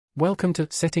Welcome to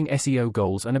Setting SEO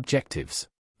Goals and Objectives.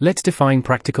 Let's define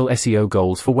practical SEO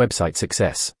goals for website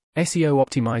success. SEO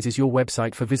optimizes your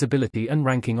website for visibility and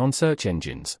ranking on search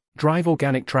engines. Drive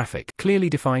organic traffic. Clearly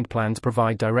defined plans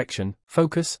provide direction,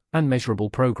 focus, and measurable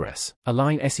progress.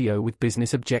 Align SEO with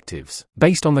business objectives.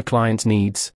 Based on the client's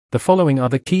needs, the following are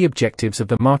the key objectives of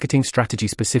the marketing strategy: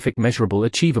 specific, measurable,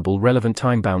 achievable, relevant,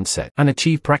 time-bound. Set and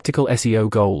achieve practical SEO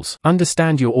goals.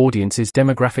 Understand your audience's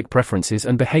demographic preferences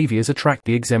and behaviors. Attract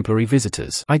the exemplary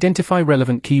visitors. Identify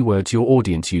relevant keywords your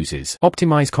audience uses.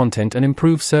 Optimize content and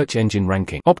improve search engine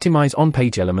ranking. Optimize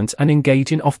on-page elements and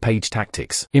engage in off-page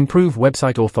tactics. Improve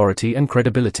website authority and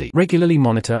credibility. Regularly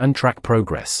monitor and track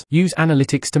progress. Use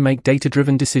analytics to make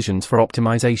data-driven decisions for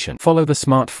optimization. Follow the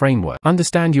SMART framework.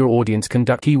 Understand your audience.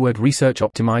 Conduct keyword research.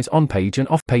 Optimize on-page and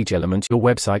off-page elements. Your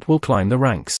website will climb the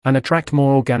ranks and attract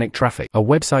more organic traffic. A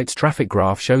website's traffic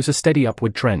graph shows a steady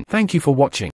upward trend. Thank you for watching.